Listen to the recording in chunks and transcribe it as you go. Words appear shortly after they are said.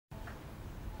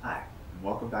and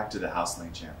welcome back to the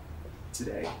Hauslane channel.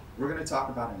 Today, we're going to talk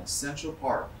about an essential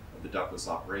part of the ductless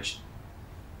operation,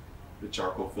 the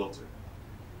charcoal filter.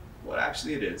 What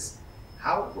actually it is,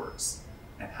 how it works,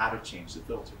 and how to change the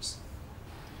filters.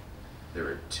 There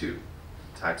are two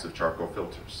types of charcoal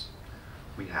filters.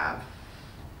 We have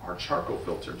our charcoal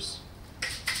filters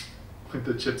with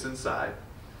the chips inside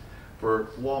for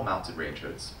wall-mounted range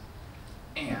hoods.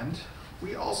 And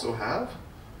we also have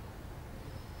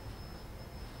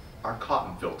our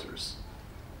cotton filters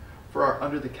for our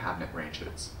under-the-cabinet range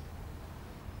hoods.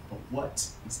 But what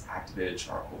is activated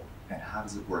charcoal, and how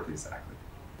does it work exactly?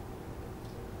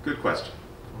 Good question.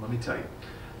 Well, let me tell you.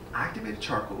 Activated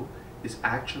charcoal is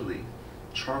actually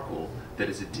charcoal that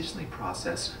is additionally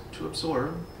processed to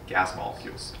absorb gas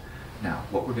molecules. Now,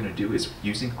 what we're going to do is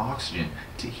using oxygen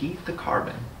to heat the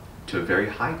carbon to a very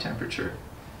high temperature.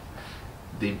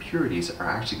 The impurities are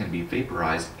actually going to be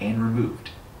vaporized and removed.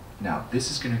 Now, this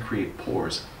is going to create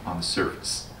pores on the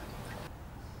surface.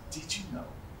 Did you know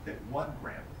that 1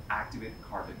 gram of activated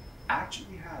carbon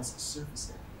actually has a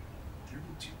surface area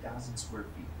of 32,000 square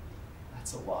feet?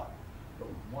 That's a lot. But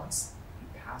once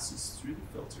it passes through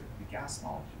the filter, the gas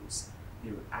molecules, they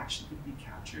would actually be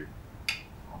captured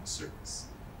on the surface.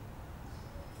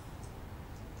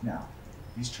 Now,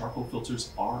 these charcoal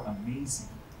filters are amazing,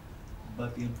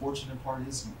 but the unfortunate part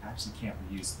is you actually can't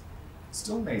reuse them.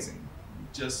 Still amazing, you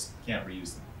just can't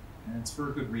reuse them, and it's for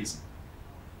a good reason.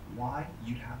 Why?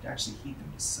 You'd have to actually heat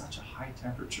them to such a high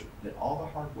temperature that all the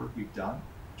hard work we've done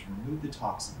to remove the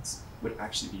toxins would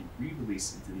actually be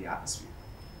re-released into the atmosphere.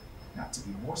 Now, to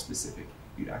be more specific,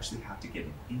 you'd actually have to get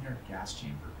an inert gas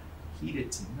chamber, heat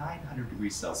it to 900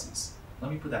 degrees Celsius.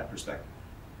 Let me put that in perspective.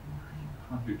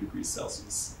 900 degrees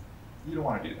Celsius. You don't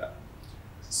want to do that.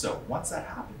 So once that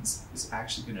happens, it's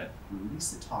actually going to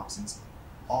release the toxins,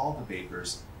 all the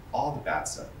vapors, all the bad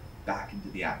stuff back into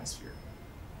the atmosphere.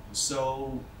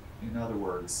 So, in other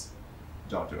words,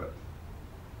 don't do it.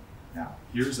 Now,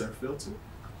 here's our filter,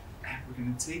 and we're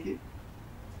going to take it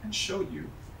and show you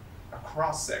a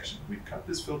cross section. We've cut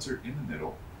this filter in the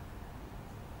middle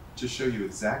to show you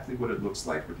exactly what it looks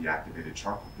like with the activated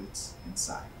charcoal bits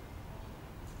inside.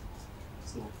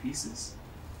 These little pieces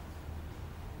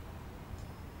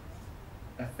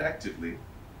effectively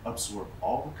absorb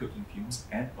all the cooking fumes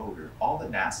and odor, all the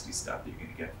nasty stuff that you're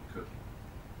going to get from cooking,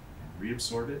 and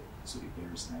reabsorb it so the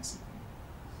air is nice and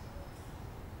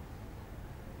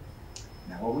clean.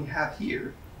 Now, what we have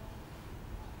here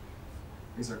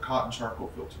is our cotton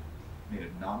charcoal filter made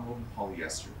of non-woven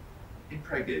polyester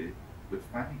impregnated with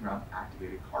finely ground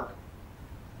activated carbon.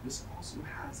 This also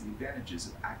has the advantages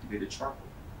of activated charcoal.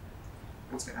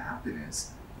 What's going to happen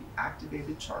is the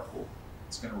activated charcoal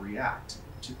is going to react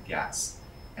to the gas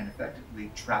and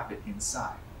effectively trap it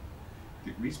inside.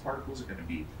 The grease particles are going to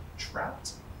be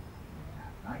trapped and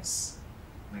have nice,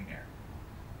 clean air.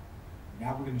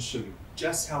 Now we're going to show you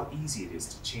just how easy it is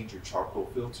to change your charcoal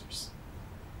filters.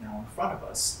 Now in front of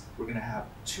us, we're going to have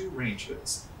 2 range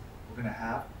hoods. We're going to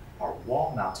have our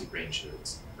wall-mounted range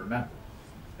hoods. Remember,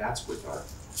 that's with our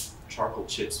charcoal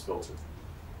chips filter.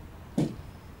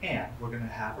 And we're going to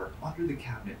have our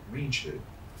under-the-cabinet range hood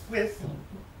with, there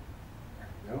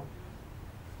we go,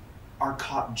 our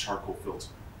cotton charcoal filter.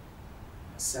 I'm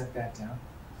going to set that down.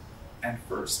 And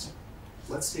first,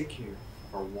 let's take care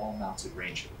of our wall-mounted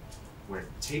range hood. We're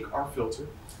going to take our filter,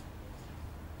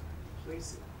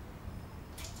 place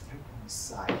it right on the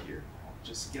side here.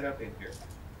 Just get up in here. It'll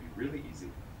be really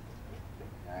easy.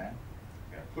 And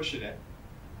you're going to push it in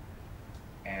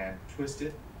and twist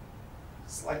it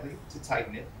slightly to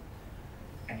tighten it.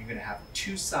 And you're going to have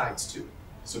 2 sides to it.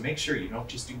 So make sure you don't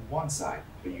just do one side,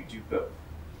 but you do both.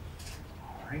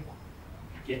 All right,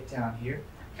 get down here,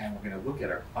 and we're going to look at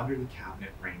our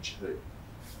under-the-cabinet range hood.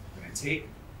 We're going to take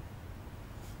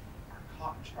our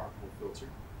cotton charcoal filter.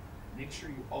 Make sure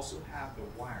you also have the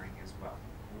wiring as well,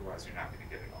 otherwise you're not going to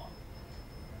get it on.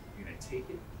 You're going to take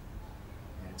it,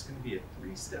 and it's going to be a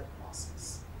 3-step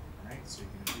process. All right, so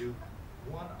you're going to do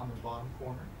one on the bottom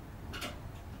corner,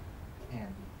 and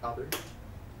the other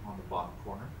on the bottom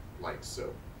corner, like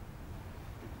so.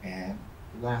 And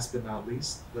last but not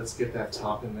least, let's get that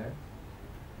top in there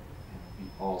and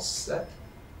be all set.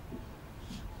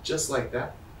 Just like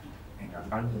that. And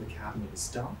our under the cabinet is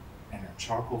done, and our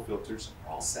charcoal filters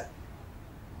are all set.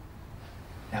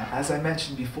 Now, as I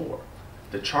mentioned before,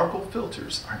 the charcoal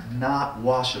filters are not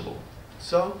washable,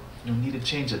 so you'll need to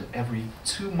change them every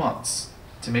 2 months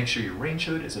to make sure your range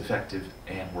hood is effective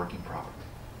and working properly.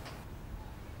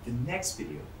 The next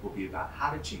video will be about how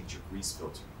to change your grease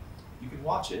filter. You can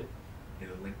watch it in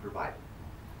the link provided.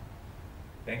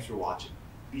 Thanks for watching.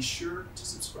 Be sure to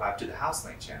subscribe to the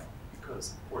Hauslane channel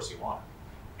because of course you want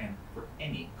it, and for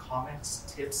any comments,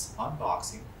 tips,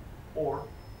 unboxing, or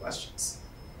questions.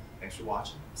 Thanks for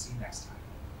watching. See you next time.